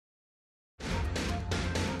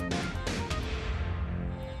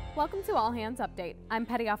Welcome to All Hands Update. I'm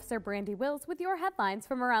Petty Officer Brandy Wills with your headlines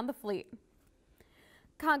from around the fleet.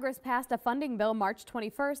 Congress passed a funding bill March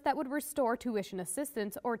 21st that would restore tuition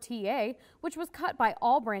assistance, or TA, which was cut by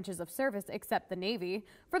all branches of service except the Navy,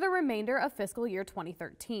 for the remainder of fiscal year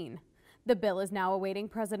 2013. The bill is now awaiting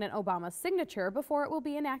President Obama's signature before it will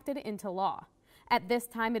be enacted into law. At this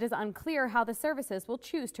time, it is unclear how the services will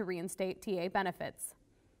choose to reinstate TA benefits.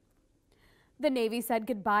 The Navy said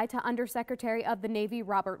goodbye to Undersecretary of the Navy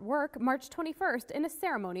Robert Work March 21st in a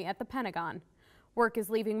ceremony at the Pentagon. Work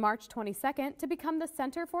is leaving March 22nd to become the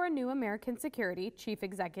Center for a New American Security Chief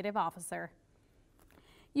Executive Officer.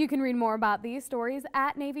 You can read more about these stories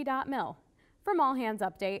at Navy.mil. From All Hands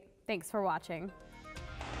Update, thanks for watching.